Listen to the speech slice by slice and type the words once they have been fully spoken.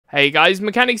Hey guys,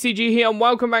 Mechanic CG here, and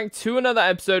welcome back to another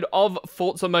episode of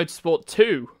Forza Motorsport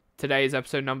 2. Today is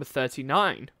episode number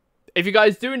 39. If you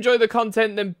guys do enjoy the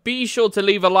content, then be sure to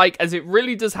leave a like, as it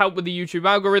really does help with the YouTube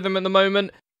algorithm at the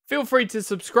moment. Feel free to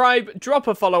subscribe, drop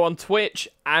a follow on Twitch,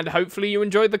 and hopefully you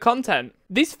enjoyed the content.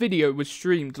 This video was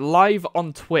streamed live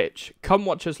on Twitch. Come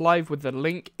watch us live with the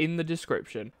link in the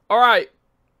description. Alright,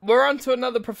 we're on to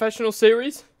another professional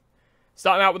series.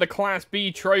 Starting out with a Class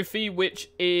B trophy, which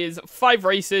is 5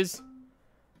 races.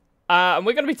 And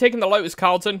we're going to be taking the Lotus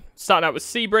Carlton. Starting out with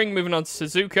Sebring, moving on to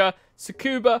Suzuka,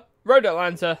 Tsukuba, Road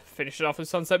Atlanta, finishing off with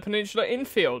Sunset Peninsula,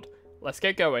 Infield. Let's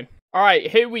get going. Alright,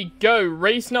 here we go.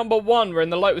 Race number 1. We're in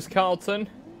the Lotus Carlton.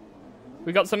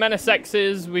 We've got some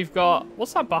NSXs. We've got...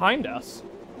 What's that behind us?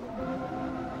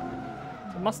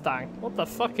 It's a Mustang. What the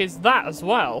fuck is that as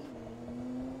well?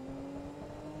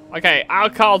 Okay, our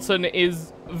Carlton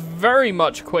is very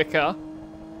much quicker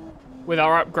with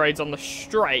our upgrades on the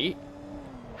straight.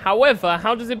 However,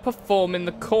 how does it perform in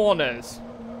the corners?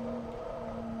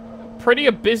 Pretty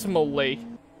abysmally.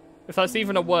 If that's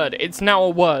even a word. It's now a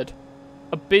word.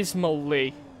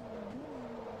 Abysmally.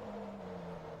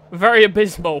 Very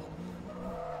abysmal.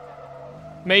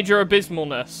 Major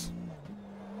abysmalness.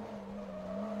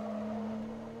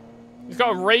 It's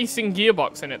got a racing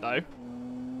gearbox in it though.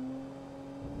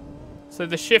 So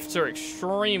the shifts are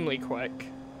extremely quick.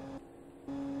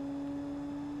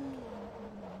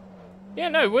 Yeah,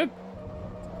 no, we're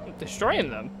destroying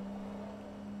them.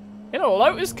 In a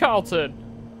Lotus Carlton.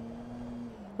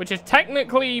 Which is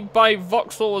technically by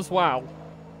Vauxhall as well.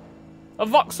 A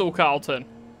Vauxhall Carlton.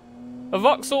 A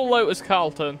Vauxhall Lotus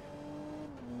Carlton.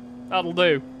 That'll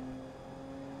do.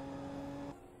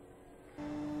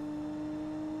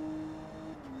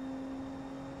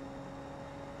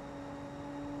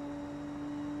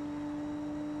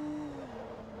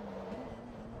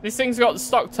 This thing's got the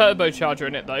stock turbocharger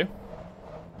in it, though.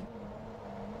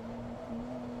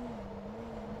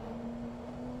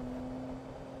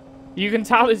 You can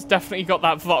tell it's definitely got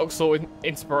that Vauxhall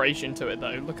inspiration to it,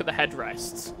 though. Look at the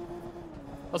headrests.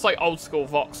 That's like old school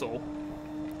Vauxhall.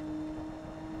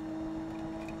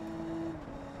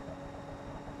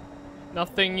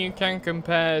 Nothing you can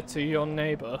compare to your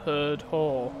neighborhood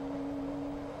whore.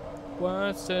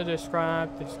 Words to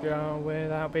describe this girl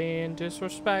without being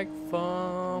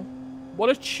disrespectful. What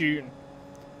a tune.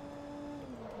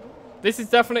 This is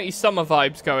definitely summer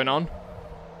vibes going on.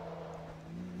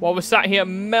 While we're sat here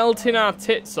melting our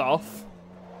tits off.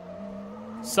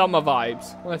 Summer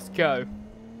vibes. Let's go.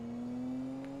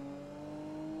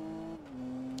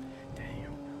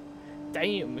 Damn.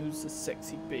 Damn, who's a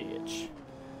sexy bitch?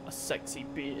 A sexy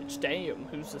bitch. Damn,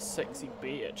 who's a sexy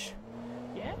bitch?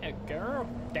 Yeah, girl.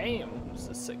 Damn, who's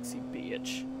a sexy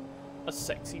bitch? A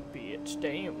sexy bitch.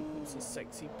 Damn, who's a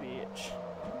sexy bitch?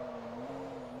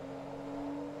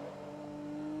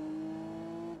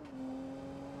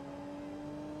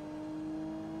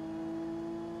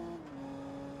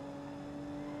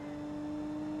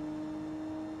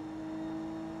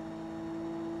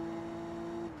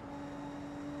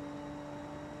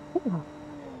 Ooh.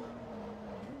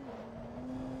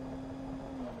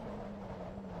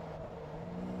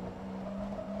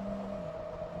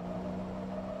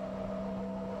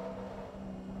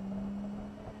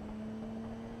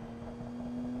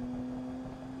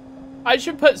 I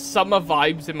should put summer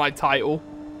vibes in my title,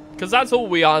 because that's all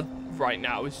we are right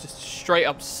now, is just straight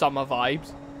up summer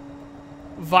vibes.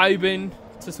 Vibing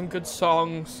to some good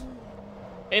songs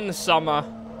in the summer,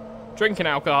 drinking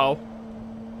alcohol.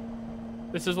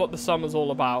 This is what the summer's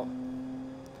all about.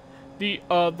 The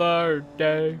other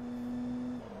day,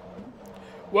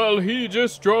 well, he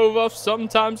just drove off,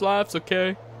 sometimes life's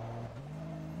okay.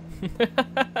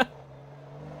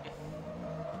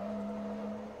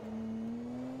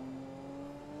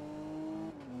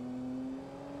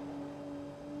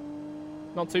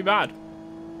 Not too bad.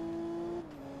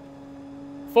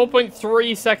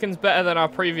 4.3 seconds better than our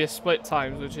previous split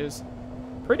times, which is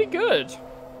pretty good.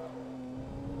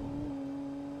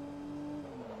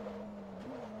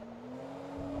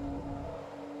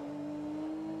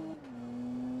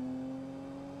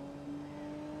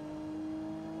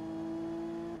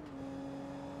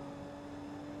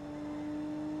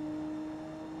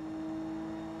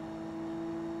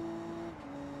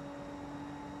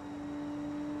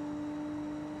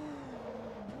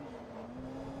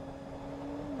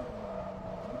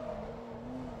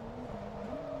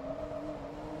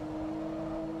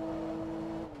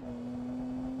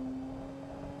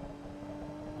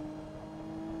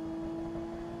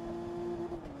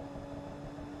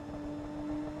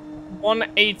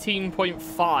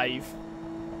 $118.5.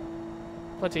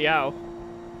 Bloody hell.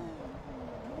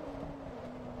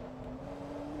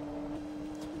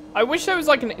 I wish there was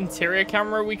like an interior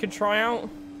camera we could try out.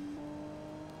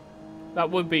 That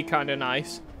would be kind of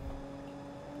nice.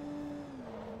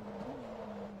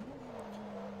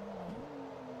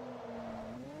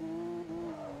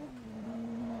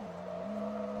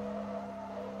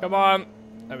 Come on.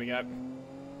 There we go.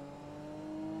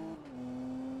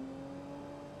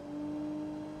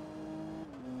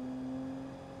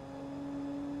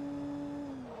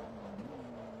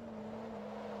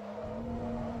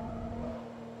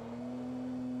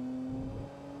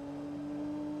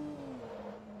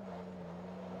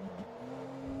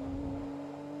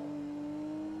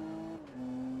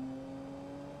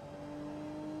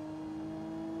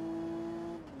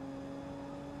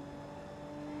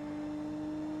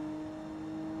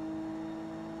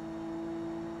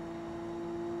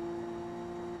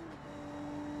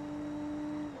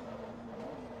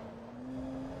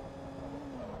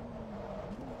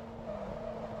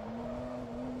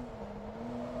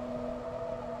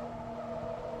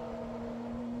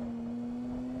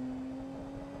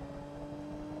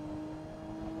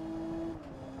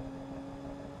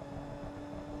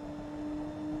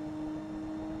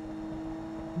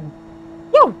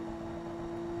 Woo!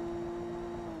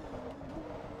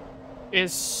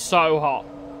 It's so hot.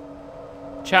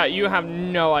 Chat, you have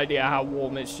no idea how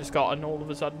warm it's just gotten all of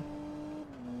a sudden.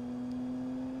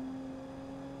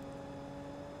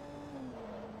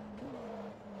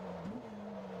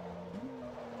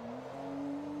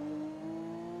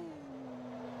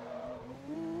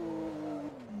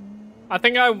 I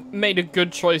think I made a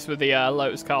good choice with the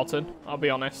Lotus Carlton, I'll be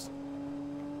honest.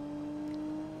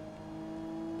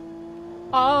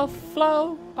 I'll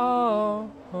flow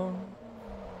on.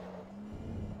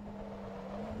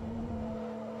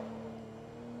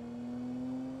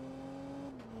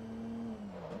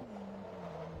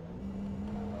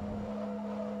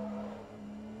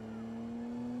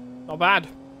 Not bad.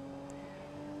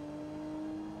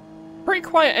 Pretty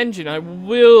quiet engine, I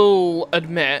will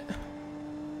admit.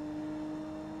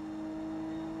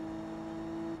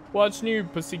 What's new,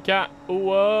 pussycat? Whoa,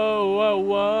 whoa,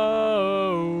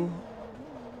 whoa.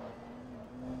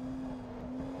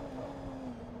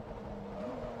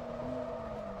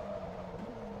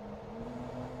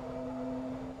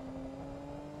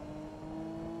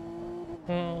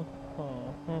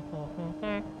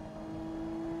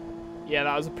 Yeah,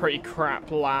 that was a pretty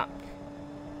crap lap.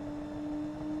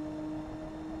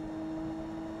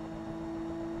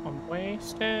 I'm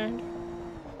wasted.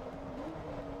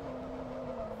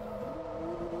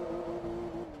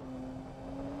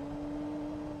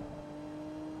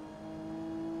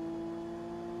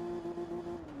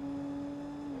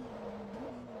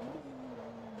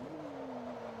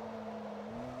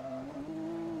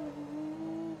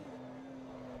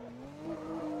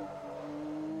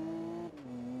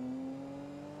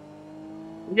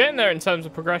 I'm getting there in terms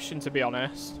of progression, to be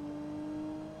honest.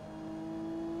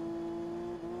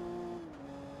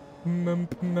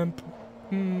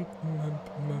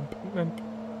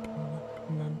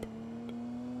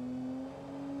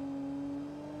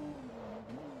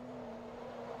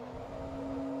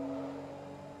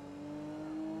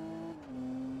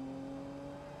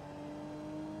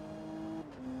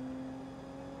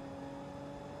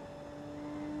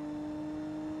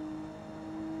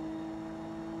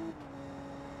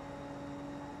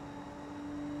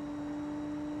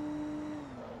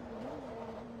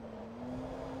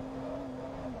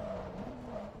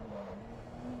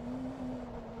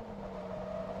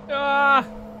 Ah!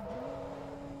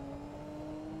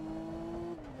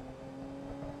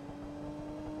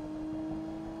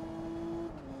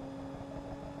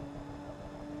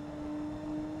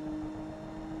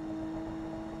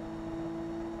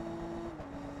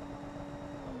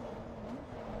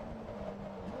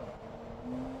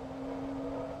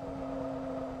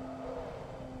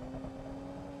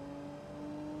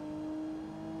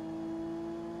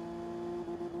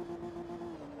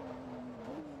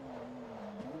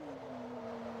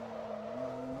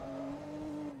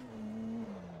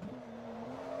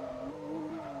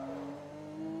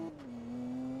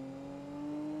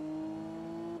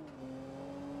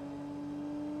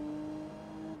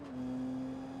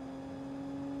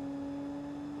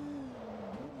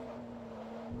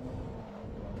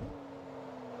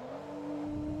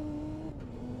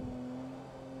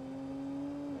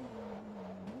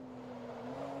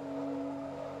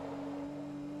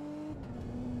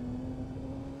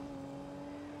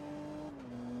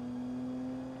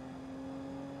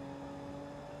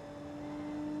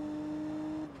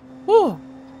 Woo!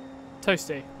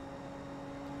 Toasty.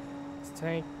 Let's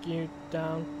take you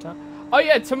downtown. Oh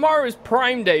yeah, tomorrow is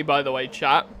Prime Day, by the way,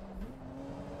 chat.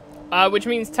 Which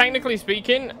means, technically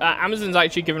speaking, Amazon's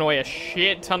actually giving away a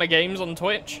shit ton of games on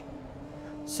Twitch.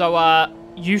 So,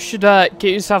 you should get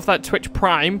yourself that Twitch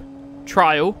Prime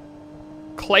trial,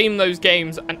 claim those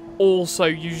games, and also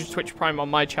use your Twitch Prime on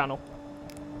my channel.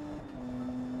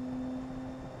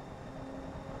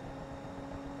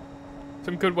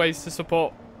 Some good ways to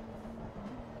support.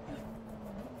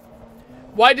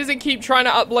 Why does it keep trying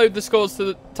to upload the scores to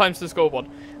the times to the scoreboard?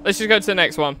 Let's just go to the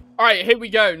next one. Alright, here we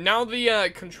go. Now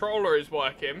the controller is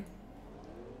working.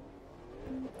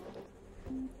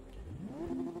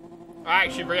 I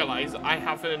actually realised I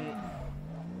haven't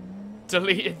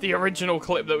deleted the original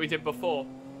clip that we did before.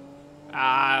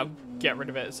 Get rid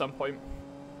of it at some point.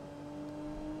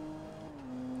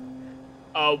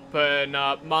 Open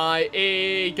up my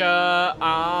eager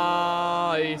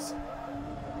eyes.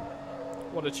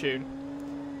 What a tune.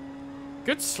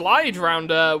 Good slide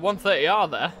round 130R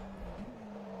there.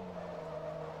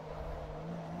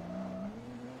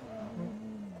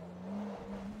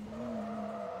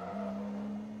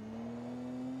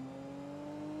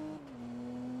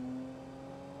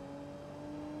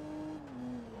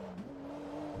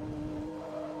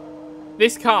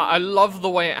 This car, I love the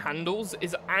way it handles.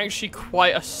 It's actually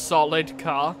quite a solid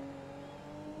car.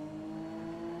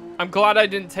 I'm glad I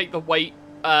didn't take the weight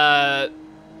weight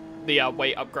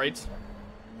upgrades.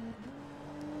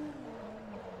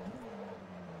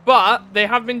 But they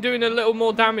have been doing a little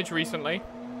more damage recently.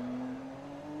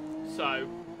 So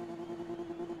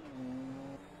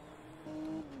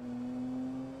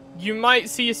you might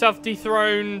see yourself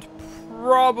dethroned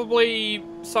probably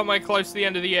somewhere close to the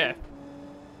end of the year.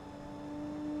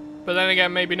 But then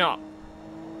again, maybe not.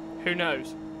 Who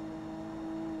knows?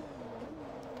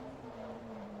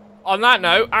 On that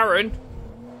note, Aaron,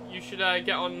 you should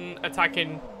get on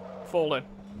attacking Fallen.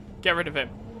 Get rid of him.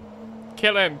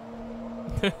 Kill him.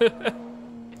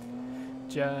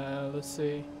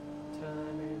 Jealousy,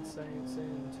 turning saints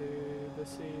into the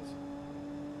seas.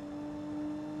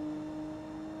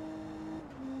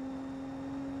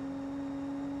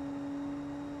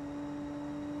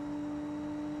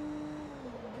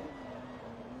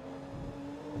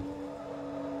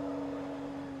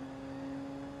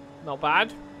 Not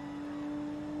bad.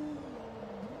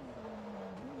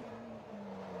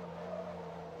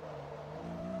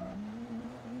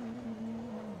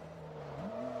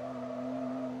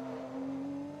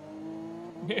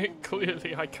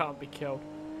 Clearly, I can't be killed.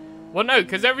 Well, no,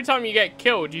 because every time you get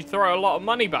killed, you throw a lot of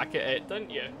money back at it, don't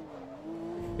you?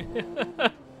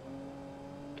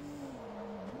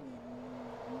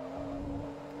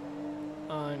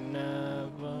 I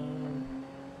never.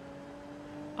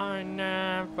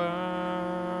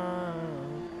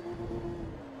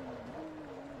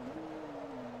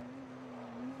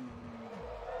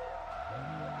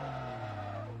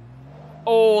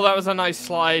 Oh, that was a nice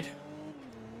slide.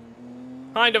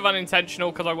 Kind of unintentional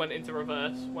because I went into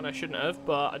reverse when I shouldn't have,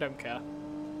 but I don't care.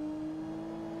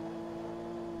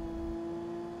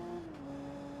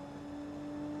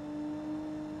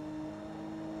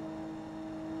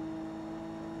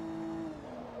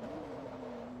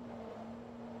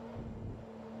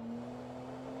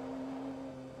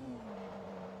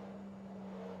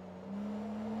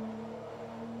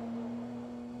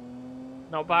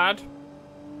 Not bad.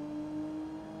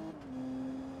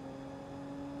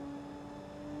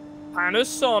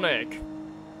 Panasonic.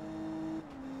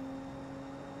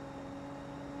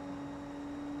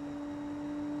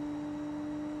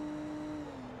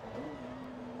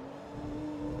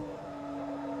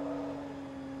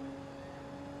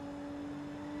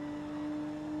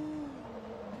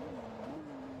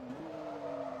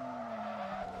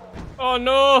 Oh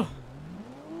no!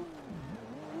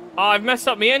 Oh, I've messed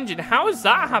up my engine. How has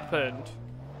that happened?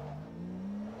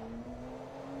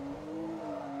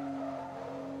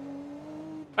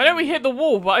 I know we hit the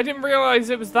wall, but I didn't realize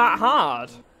it was that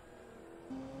hard.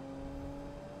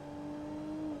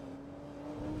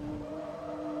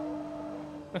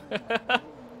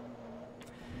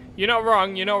 You're not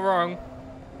wrong, you're not wrong.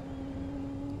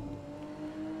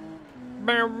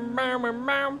 Meow, meow, meow,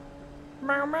 meow.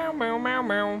 Meow, meow, meow, meow,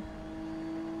 meow.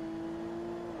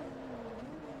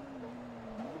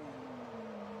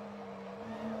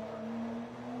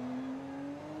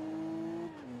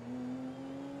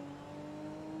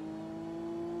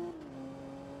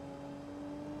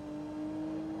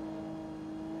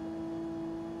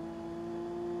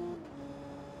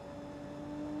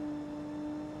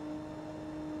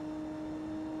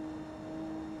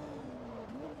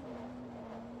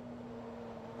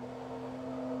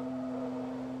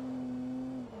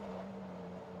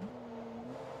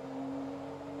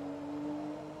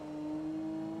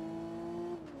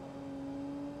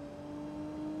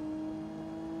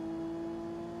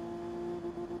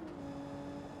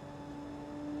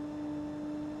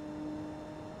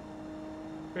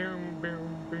 Boom,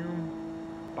 boom, boom.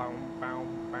 Boom,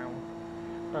 boom, boom.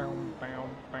 Boom,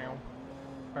 boom, boom.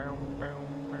 Boom, boom,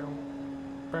 boom.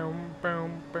 Boom, boom, boom. Boom,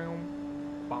 boom, boom.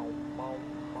 Boom,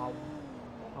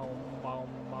 boom,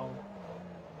 boom.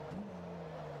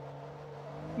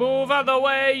 Move out of the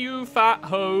way, you fat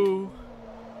hoe.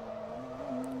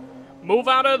 Move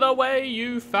out of the way,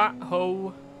 you fat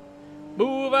hoe.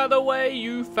 Move out of the way,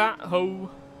 you fat hoe.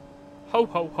 Ho,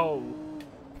 ho, ho.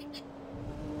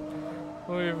 I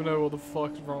don't even know what the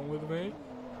fuck's wrong with me.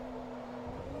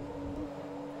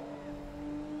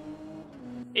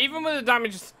 Even with a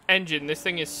damaged engine, this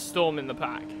thing is storming the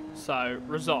pack. So,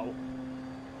 result.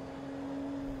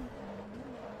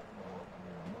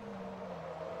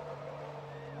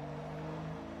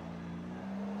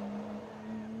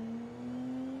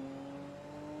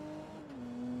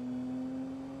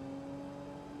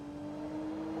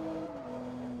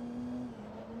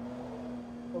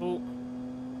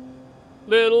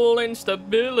 Little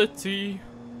instability.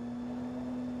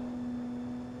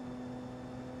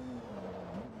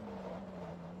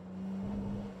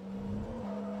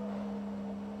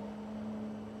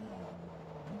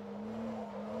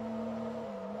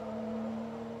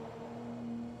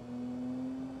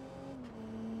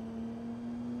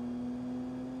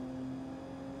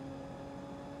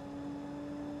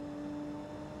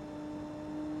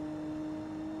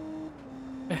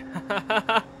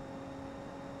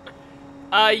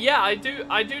 Yeah, I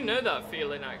do know that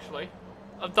feeling, actually.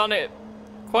 I've done it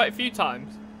quite a few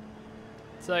times.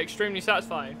 It's extremely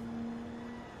satisfying.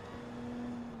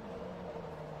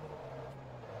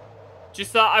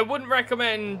 Just that I wouldn't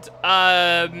recommend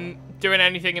doing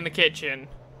anything in the kitchen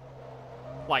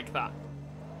like that.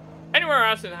 Anywhere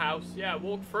else in the house, yeah,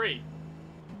 walk free.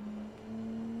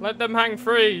 Let them hang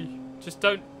free. Just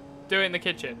don't do it in the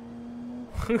kitchen.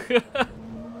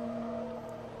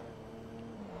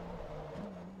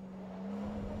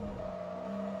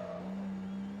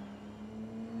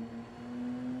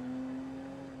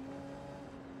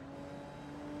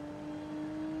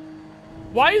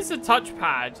 Why is the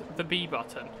touchpad the B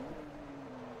button?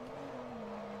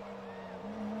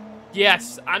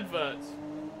 Yes, adverts.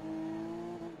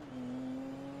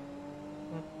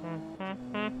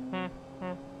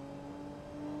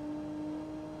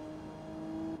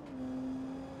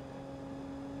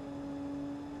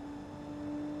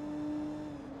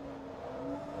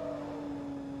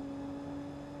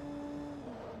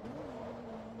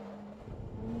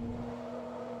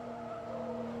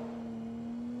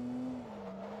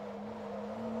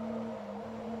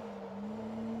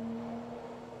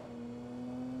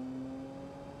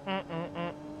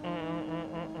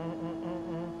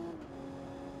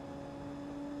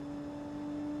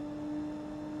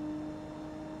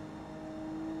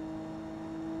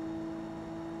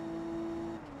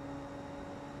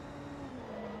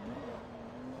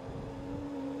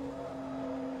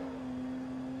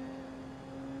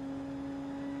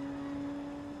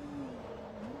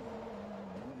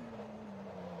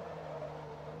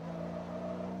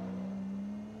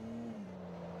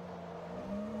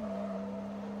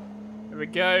 Here we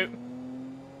go.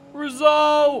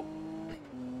 Result!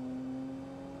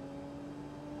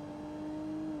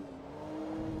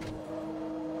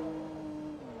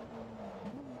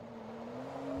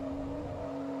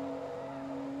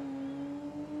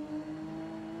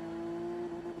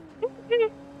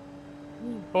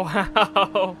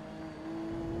 Wow.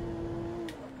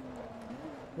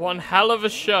 One hell of a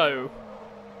show.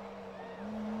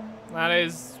 That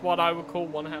is what I would call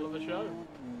one hell of a show.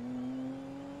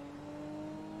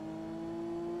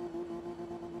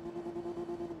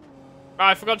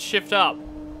 I forgot to shift up.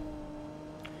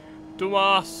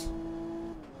 Dumbass.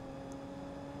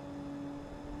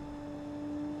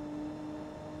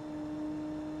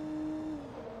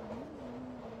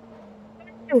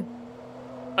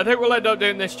 I think we'll end up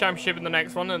doing this championship in the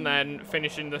next one and then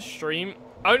finishing the stream.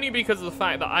 Only because of the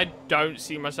fact that I don't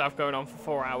see myself going on for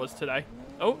 4 hours today.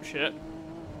 Oh, shit.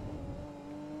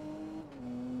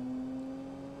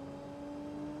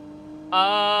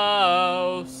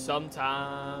 Oh,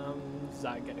 sometimes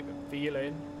I get a good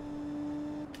feeling.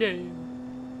 Yeah.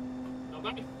 Not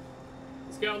bad.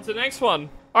 Let's get on to the next one.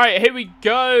 Alright, here we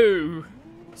go.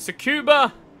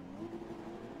 Tsukuba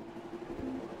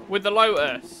with the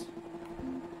Lotus.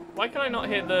 Why can I not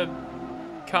hit the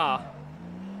car?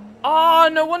 Oh,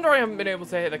 no wonder I haven't been able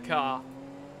to hit the car.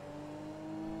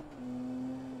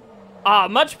 Ah,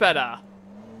 much better.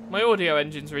 My audio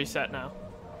engine's reset now.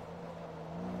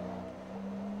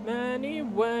 Many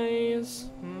ways.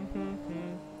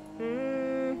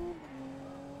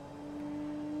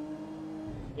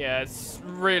 Yeah, it's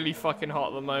really fucking hot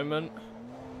at the moment.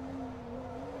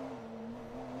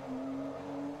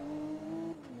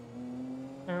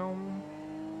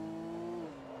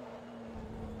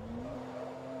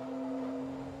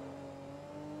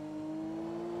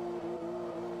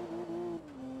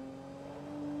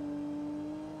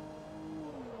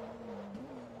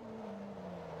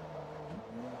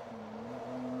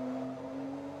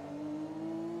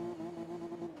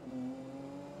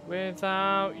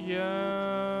 Without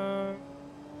you.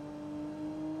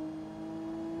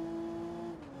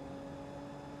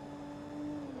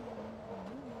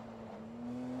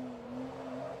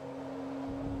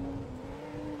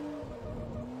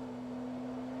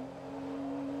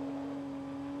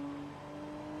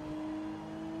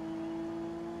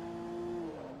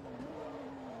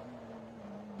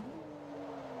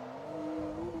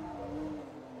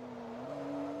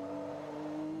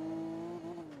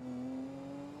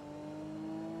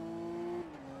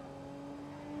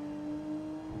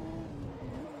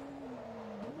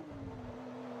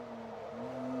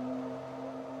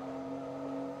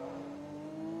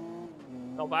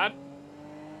 Not bad.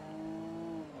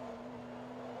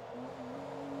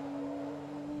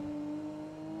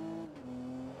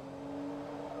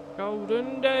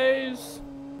 Golden days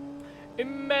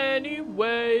in many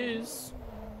ways.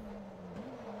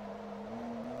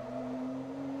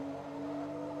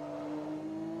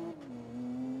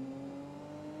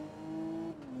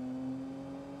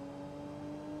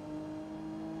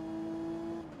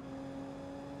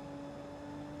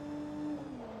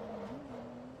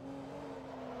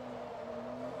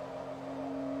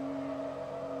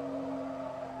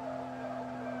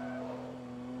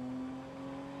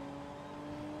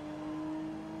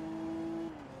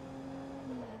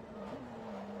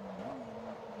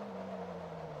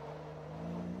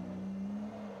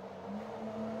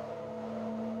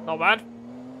 Not bad.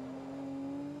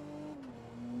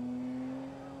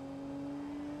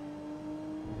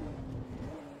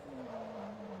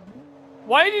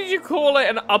 Why did you call it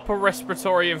an upper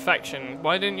respiratory infection?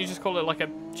 Why didn't you just call it like a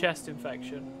chest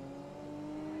infection?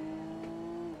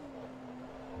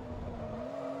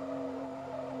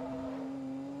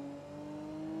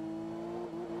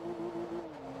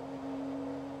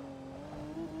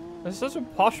 That's such a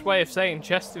posh way of saying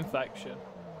chest infection.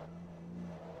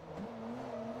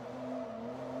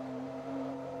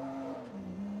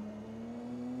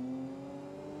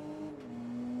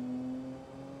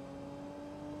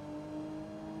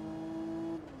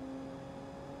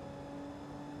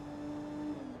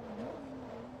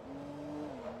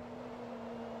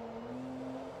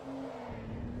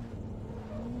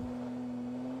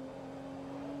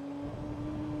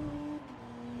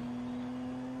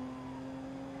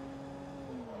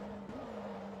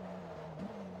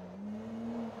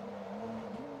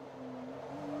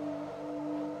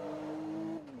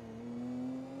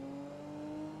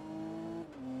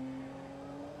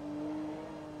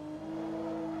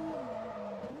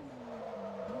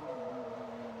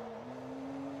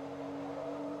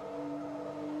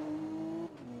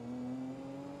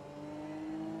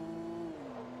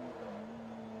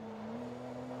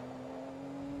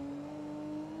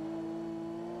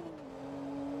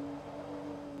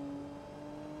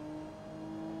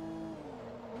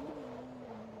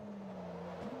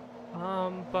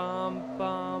 Bum bum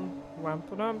bum, rum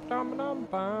bum bum bum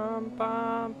bum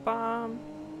bum bum.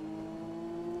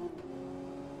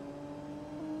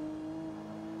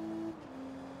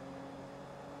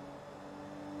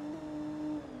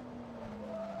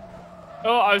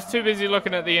 Oh, I was too busy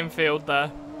looking at the infield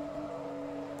there.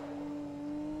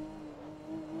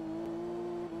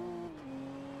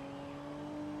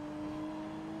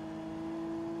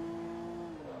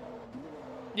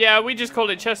 Yeah, we just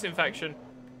called it chest infection.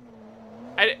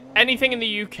 Anything in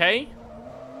the UK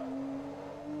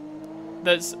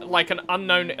that's like an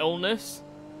unknown illness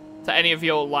to any of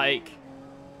your like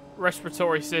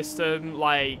respiratory system,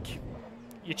 like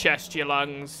your chest, your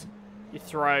lungs, your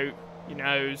throat, your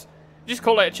nose, just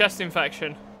call it a chest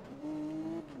infection.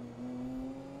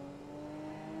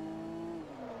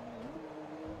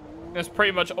 That's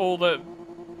pretty much all that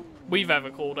we've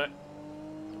ever called it.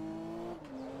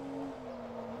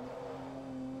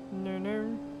 No,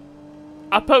 no.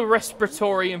 Upper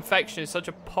respiratory infection is such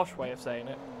a posh way of saying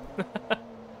it.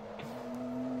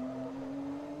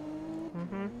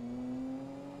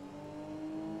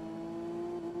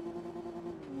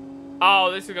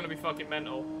 Oh, this is gonna be fucking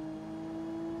mental.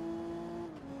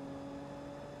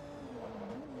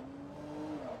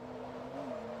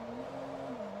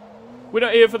 We're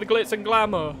not here for the glitz and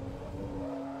glamour.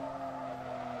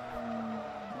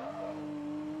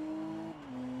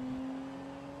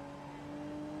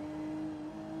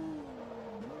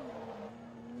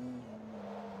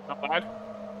 Not bad.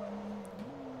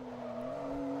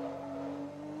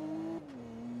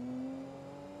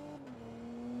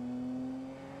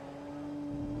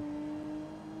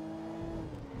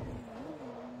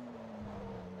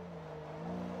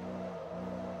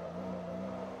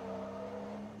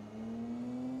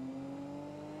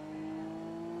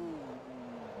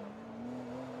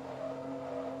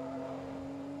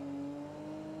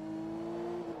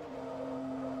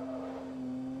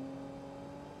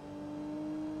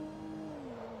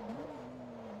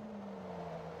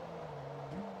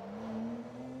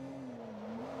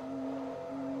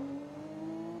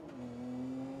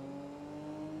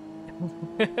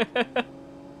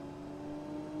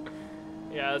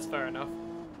 Yeah, that's fair enough.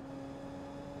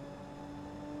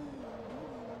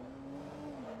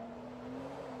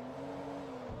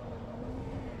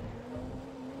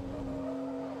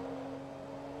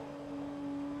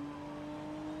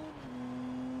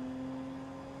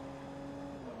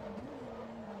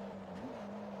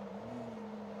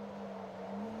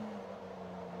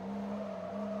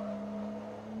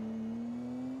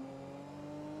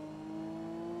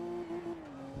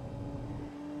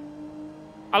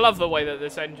 I love the way that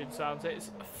this engine sounds. It's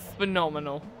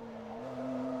phenomenal.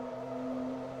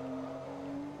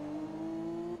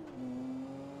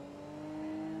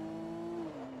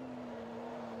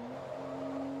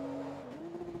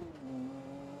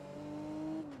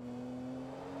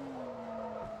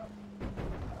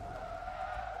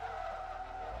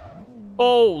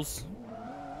 Balls.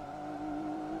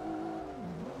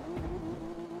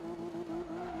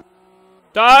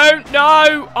 Don't!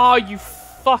 No! Oh, you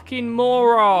fucking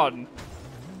moron.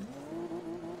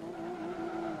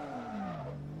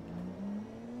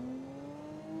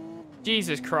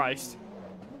 Jesus Christ.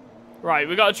 Right,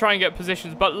 we gotta try and get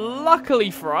positions, but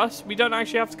luckily for us, we don't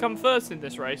actually have to come first in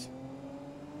this race.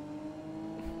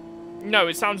 No,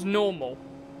 it sounds normal.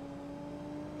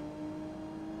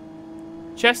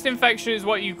 Chest infection is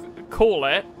what you call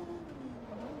it.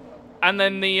 And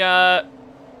then the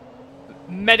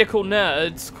medical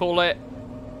nerds call it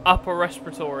upper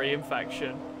respiratory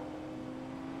infection.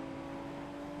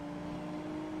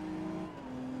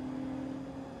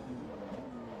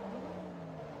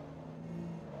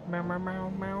 Meow, meow,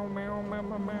 meow, meow, meow,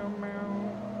 meow, meow,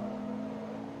 meow.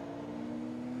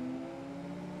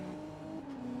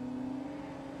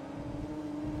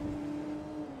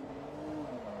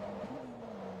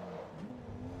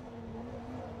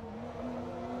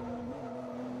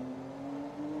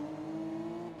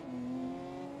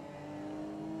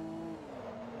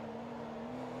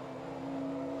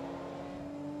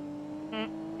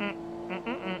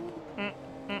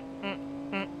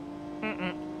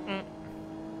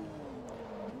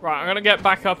 Right, I'm gonna get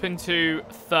back up into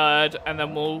third, and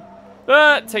then we'll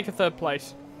take a third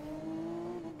place.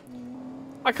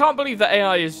 I can't believe that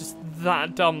AI is just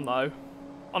that dumb, though.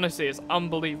 Honestly, it's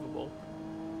unbelievable.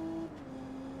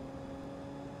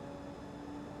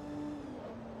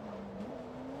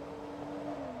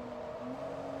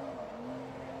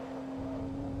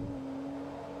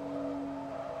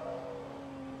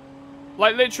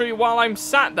 Like, literally, while I'm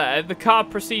sat there, the car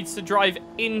proceeds to drive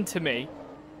into me,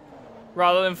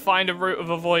 rather than find a route of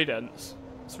avoidance.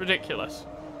 It's ridiculous.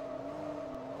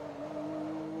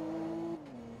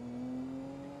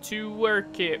 To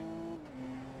work it.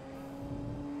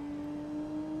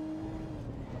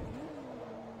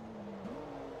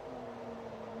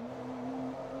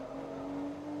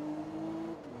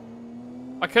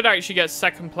 I could actually get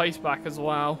second place back as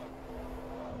well.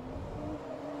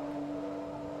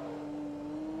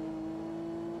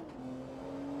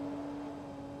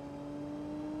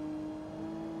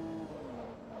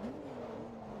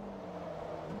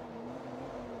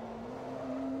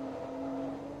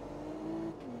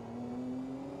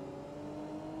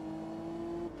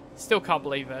 Still can't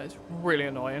believe it. It's really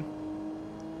annoying.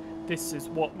 This is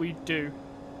what we do.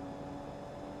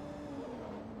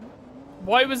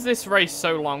 Why was this race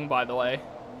so long, by the way?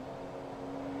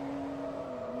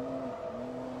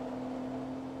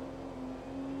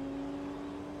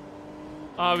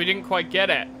 Oh, we didn't quite get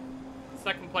it.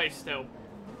 Second place still.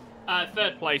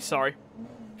 Third place, sorry.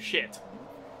 Shit.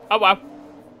 Oh well.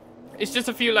 It's just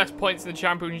a few less points in the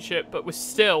championship, but we're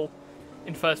still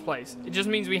in first place. It just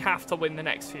means we have to win the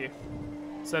next few.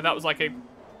 So that was like a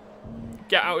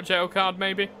get out of jail card,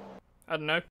 maybe? I don't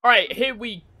know. Alright, here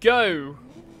we go.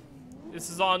 This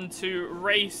is on to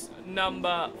race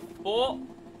number 4.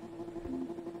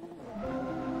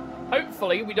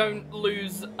 Hopefully we don't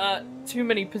lose too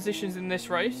many positions in this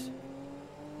race.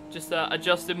 Just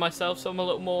adjusted myself so I'm a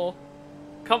little more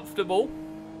comfortable.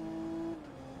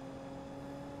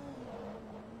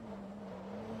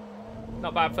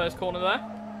 Not bad first corner there.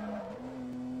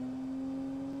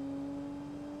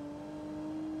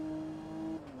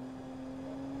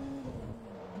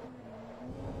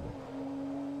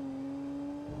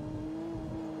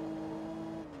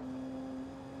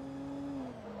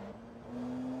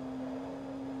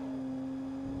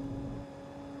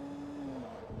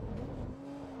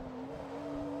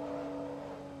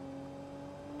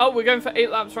 Oh, we're going for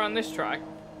 8 laps around this track.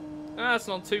 That's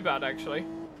not too bad, actually.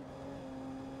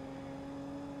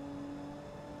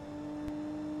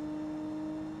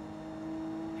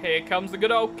 Here comes the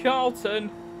good old Carlton.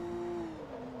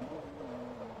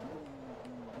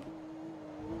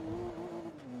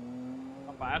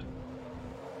 bad.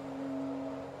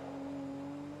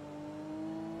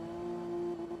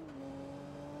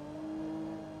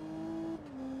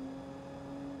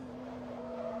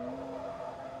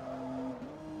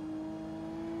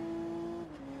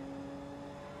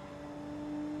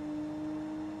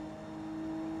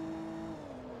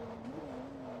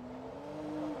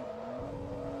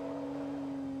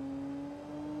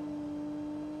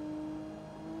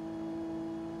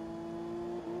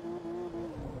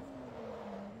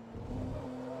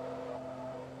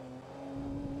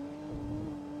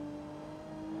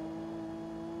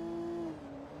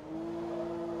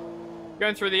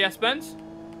 Going through the S-bends.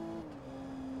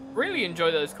 Really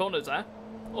enjoy those corners there.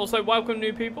 Also, welcome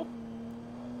new people.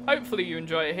 Hopefully you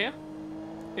enjoy it here.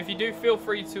 If you do, feel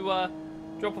free to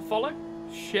drop a follow.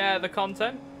 Share the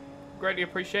content. Greatly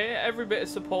appreciate it. Every bit of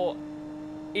support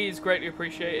is greatly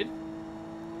appreciated.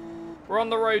 We're on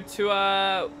the road to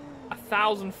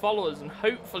 1,000 followers, and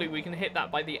hopefully we can hit that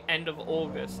by the end of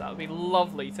August. That would be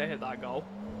lovely to hit that goal.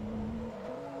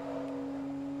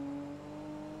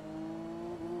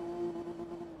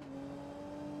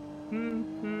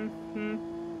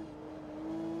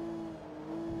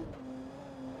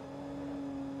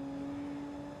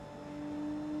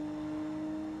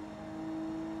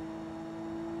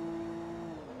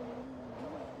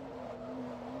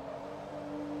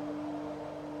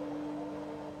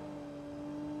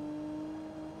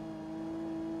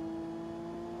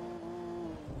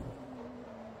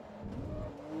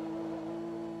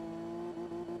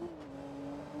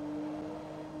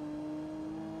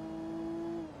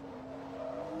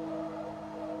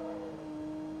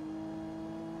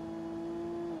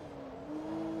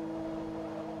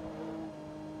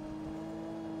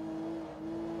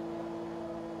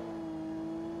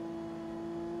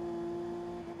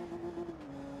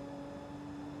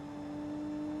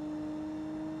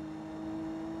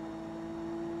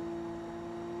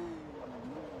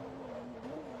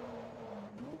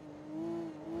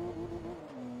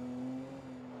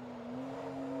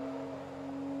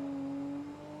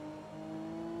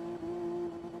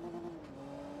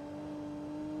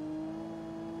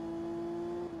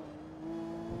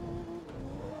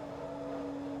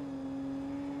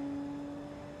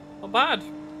 Not bad.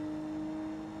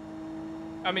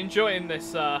 I'm enjoying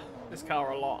this this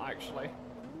car a lot, actually.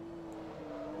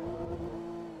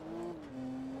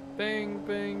 Bing,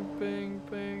 bing, bing,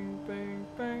 bing, bing,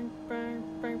 bing, bing,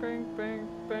 bing, bing, bing,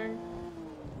 bing.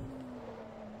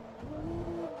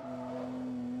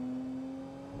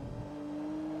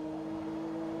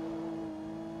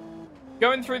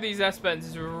 Going through these S-bends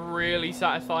is really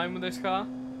satisfying with this car.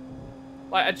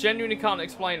 Like, I genuinely can't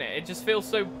explain it. It just feels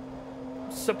so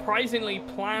surprisingly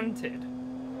planted.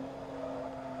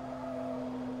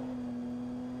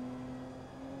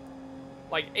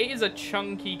 Like, it is a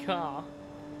chunky car.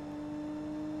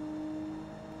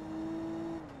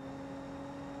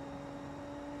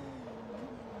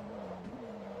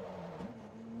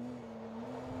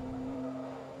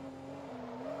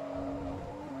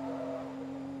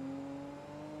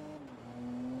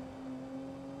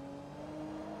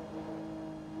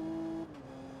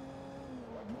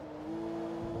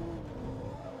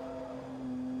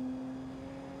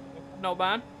 Not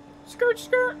bad. Skirt,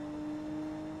 skirt.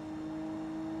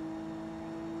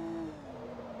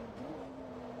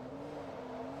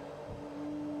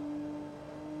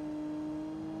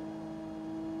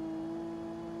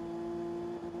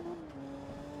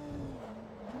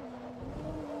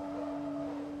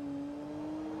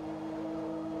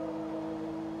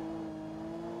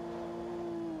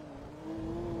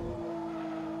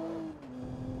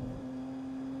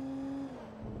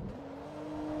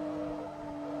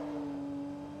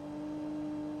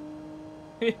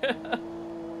 Yeah.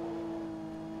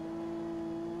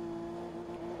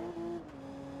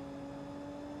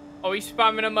 Oh, he's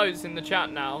spamming emotes in the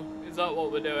chat now. Is that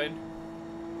what we're doing?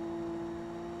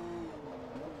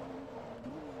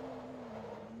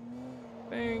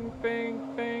 Bing,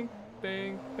 bing, bing,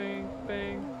 bing, bing,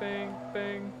 bing, bing,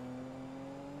 bing.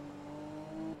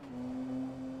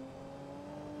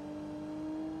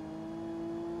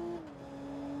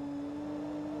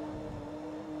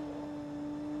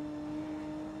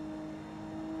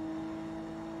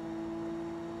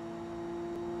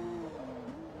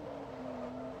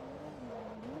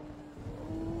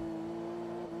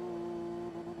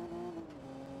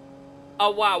 Oh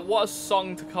wow, what a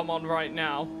song to come on right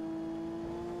now.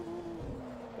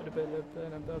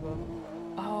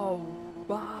 Oh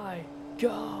my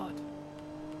god.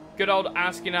 Good old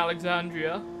Asking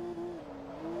Alexandria.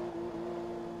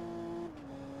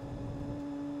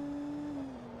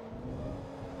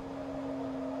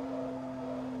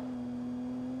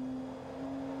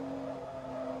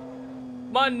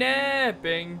 Money!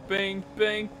 Bing, bing,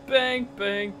 bing, bing,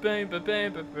 bing, bing, bing,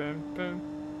 bing, bing, bing,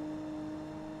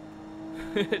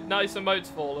 bing. Nice emotes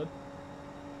fallen.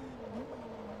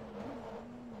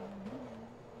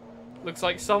 Looks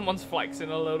like someone's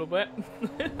flexing a little bit.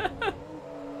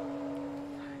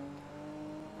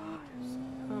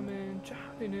 I'm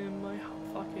drowning in my whole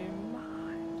fucking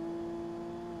mind.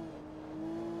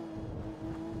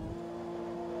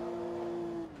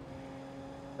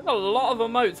 There's a lot of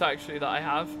emotes actually that I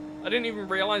have. I didn't even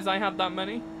realize I had that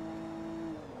many.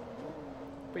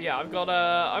 But yeah, I've got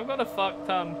a fuck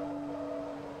ton.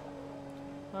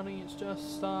 Honey, it's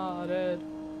just started.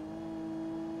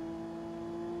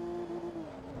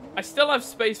 I still have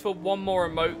space for one more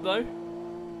emote though.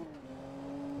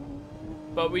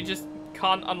 But we just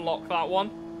can't unlock that one.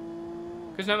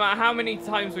 Because no matter how many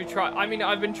times we try, I mean,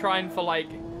 I've been trying for like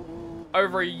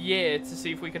over a year to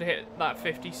see if we could hit that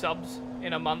 50 subs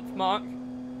in a month mark.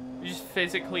 We just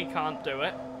physically can't do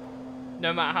it.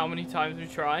 No matter how many times we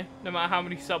try. No matter how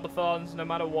many subathons, no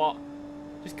matter what.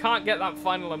 Just can't get that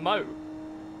final emote.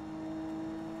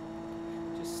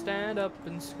 Just stand up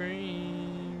and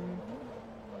scream.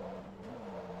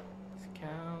 It's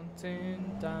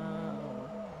counting down.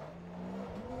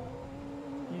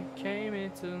 You came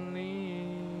here to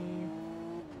leave.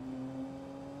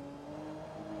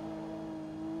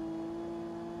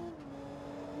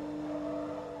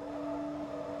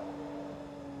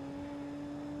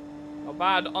 Not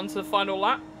bad. On to the final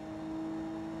lap.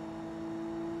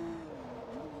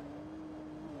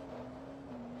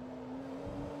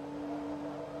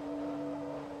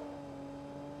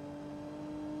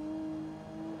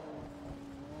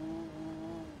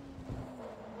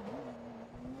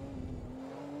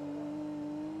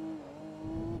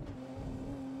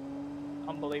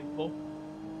 Unbelievable.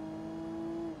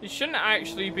 It shouldn't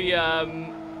actually be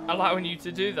allowing you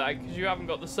to do that because you haven't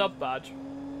got the sub badge.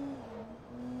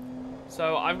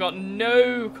 So I've got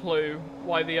no clue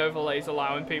why the overlay's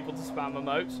allowing people to spam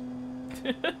emotes.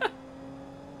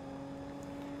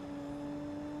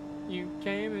 You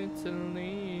came in to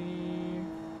leave.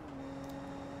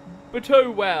 But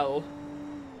oh well.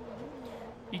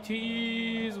 It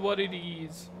is what it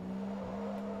is.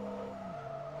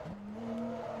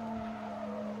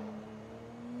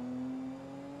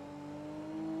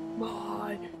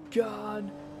 My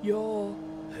God, your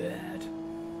head.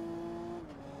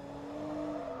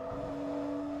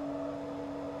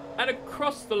 And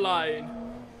across the line.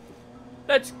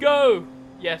 Let's go.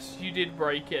 Yes, you did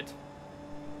break it.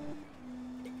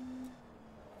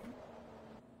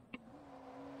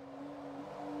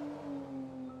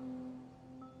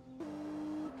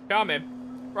 Come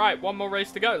in. Right, one more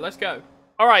race to go. Let's go.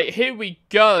 All right, here we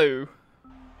go.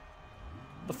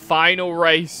 The final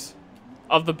race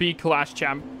of the B-Class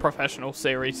Champ Professional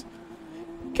Series.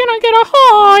 Can I get a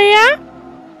hi?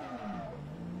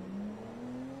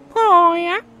 Oh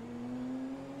yeah.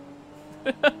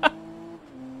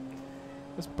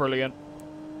 That's brilliant.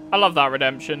 I love that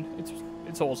redemption.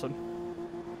 It's awesome.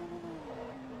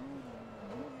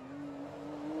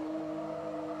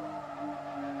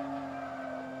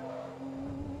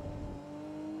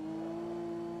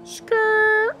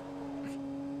 Skirt.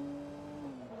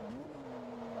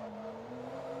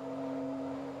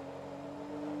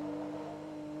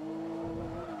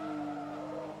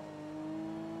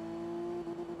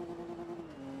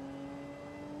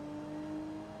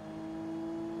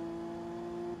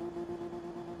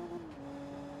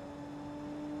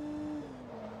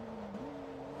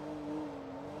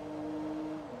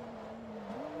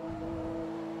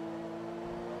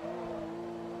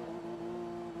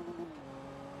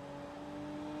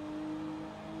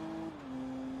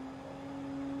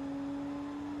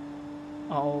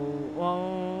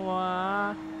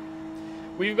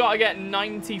 We've got to get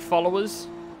 90 followers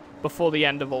before the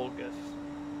end of August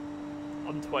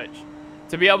on Twitch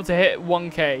to be able to hit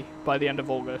 1K by the end of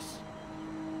August,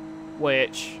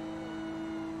 which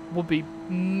would be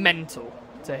mental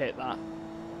to hit that.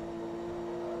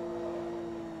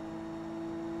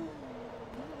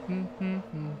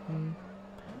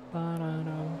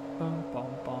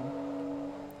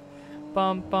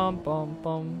 Bum bum bum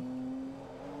bum.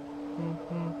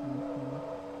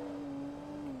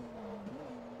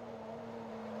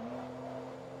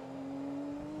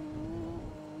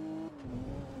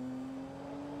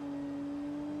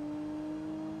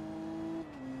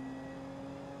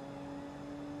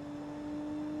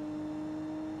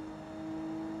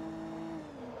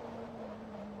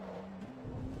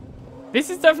 This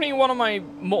is definitely one of my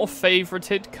more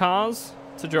favorited cars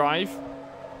to drive.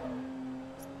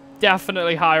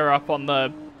 Definitely higher up on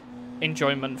the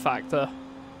enjoyment factor.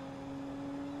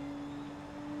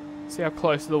 See how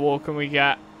close to the wall can we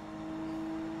get.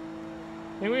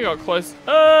 I think we got close.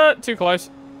 Too close.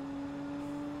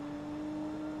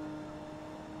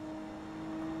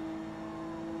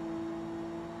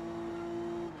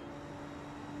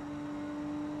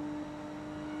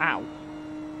 Ow.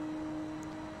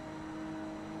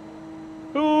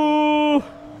 Ooh.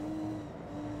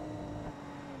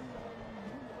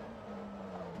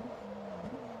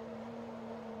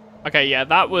 Okay, yeah,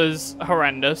 that was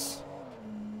horrendous.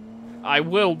 I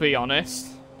will be honest.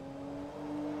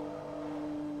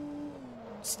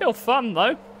 Still fun,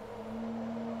 though.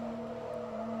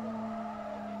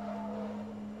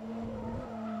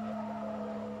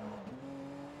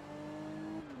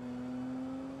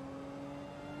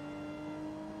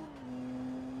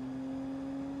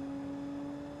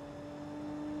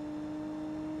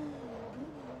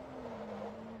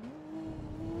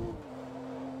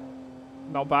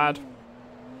 Not bad.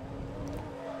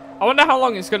 I wonder how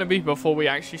long it's going to be before we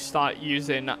actually start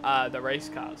using the race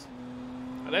cars.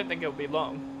 I don't think it'll be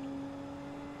long.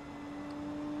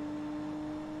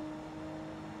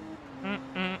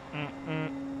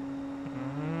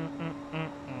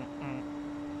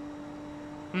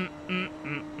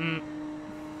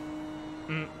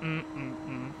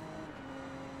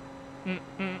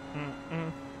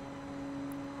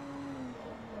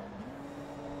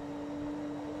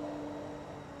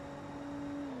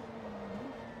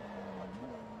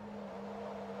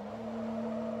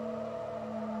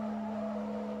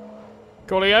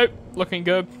 Coolio, looking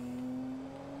good.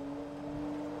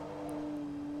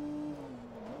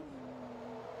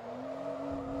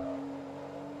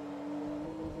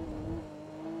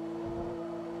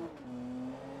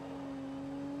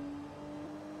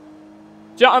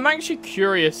 I'm actually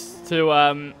curious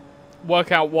to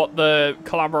work out what the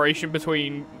collaboration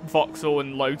between Vauxhall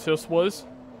and Lotus was.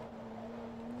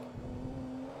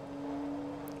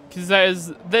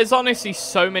 Because there's honestly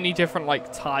so many different,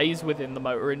 like, ties within the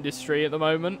motor industry at the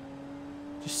moment.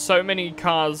 Just so many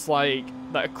cars, like,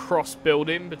 that are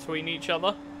cross-building between each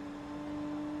other.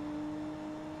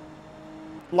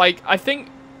 Like, I think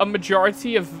a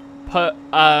majority of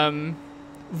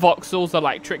Vauxhall's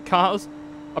electric cars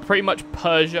are pretty much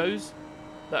Peugeots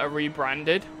that are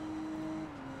rebranded.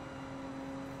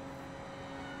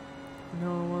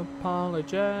 No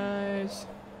apologies.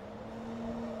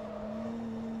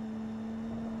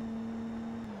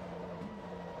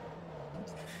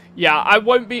 Yeah, I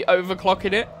won't be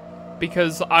overclocking it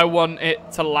because I want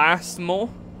it to last more.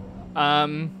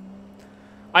 I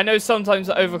know sometimes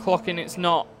overclocking it's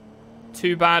not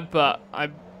too bad, but I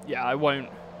won't.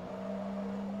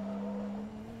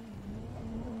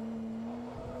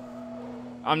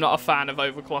 I'm not a fan of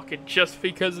overclocking just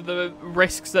because of the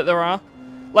risks that there are.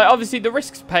 Like, obviously the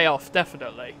risks pay off,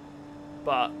 definitely,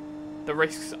 but the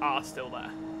risks are still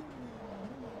there.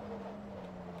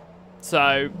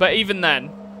 So, but even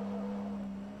then,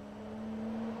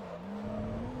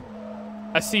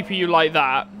 a CPU like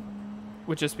that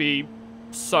would just be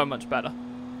so much better.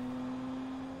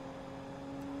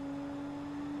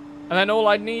 And then all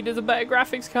I'd need is a better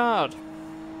graphics card.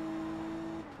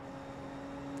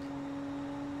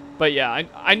 But yeah,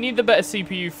 I need the better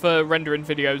CPU for rendering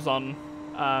videos on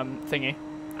thingy.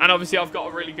 And obviously I've got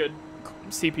a really good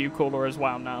CPU cooler as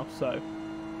well now, so.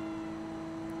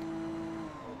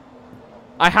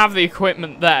 I have the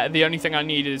equipment there. The only thing I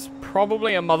need is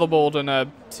probably a motherboard and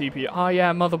a CPU. Oh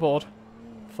yeah, motherboard.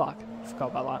 Fuck, forgot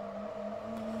about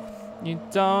that. You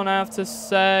don't have to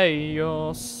say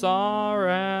you're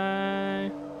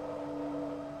sorry.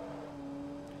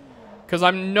 Because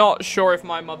I'm not sure if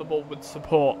my motherboard would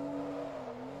support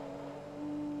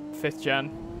 5th gen.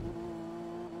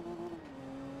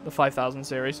 The 5000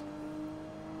 series.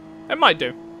 It might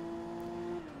do.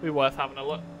 Be worth having a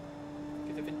look.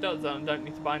 Because if it does, then I don't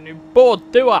need to buy a new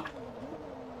board, do I?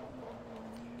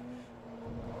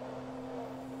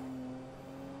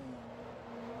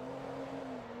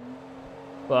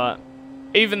 But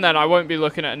even then, I won't be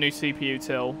looking at a new CPU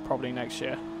till probably next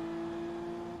year.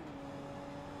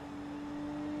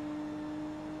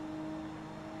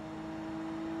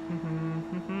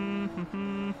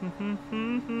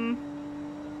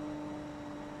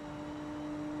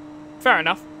 Fair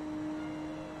enough.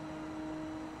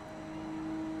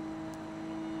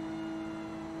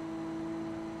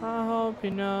 I hope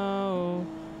you know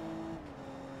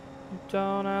you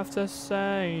don't have to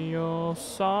say you're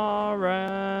sorry.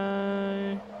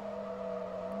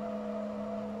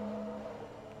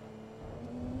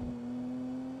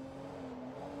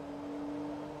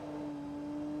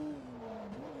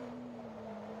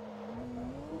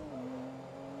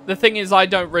 The thing is, I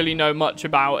don't really know much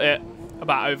about it.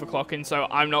 about overclocking, so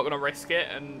I'm not going to risk it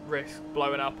and risk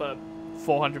blowing up a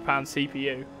 £400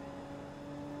 CPU.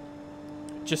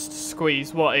 Just to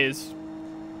squeeze what is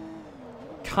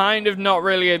kind of not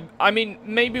really a... I mean,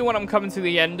 maybe when I'm coming to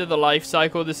the end of the life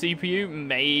cycle of the CPU,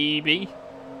 maybe.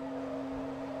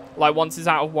 Like, once it's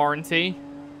out of warranty,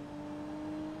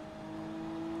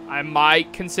 I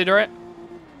might consider it.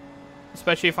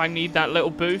 Especially if I need that little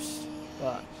boost.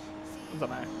 But, I don't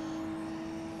know.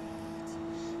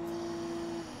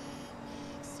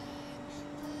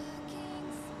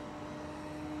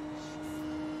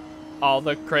 All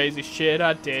the crazy shit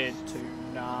I did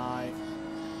tonight.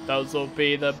 Those will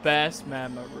be the best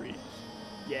memories.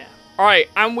 Yeah. Alright,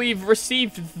 and we've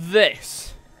received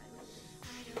this.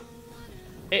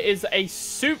 It is a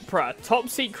Supra, top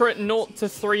secret 0 to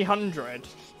 300.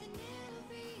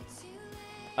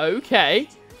 Okay.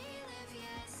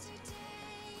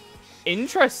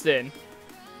 Interesting.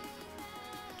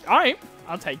 Alright,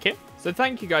 I'll take it. So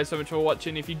thank you guys so much for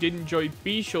watching. If you did enjoy,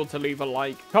 be sure to leave a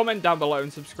like, comment down below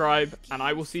and subscribe. And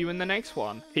I will see you in the next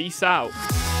one. Peace out.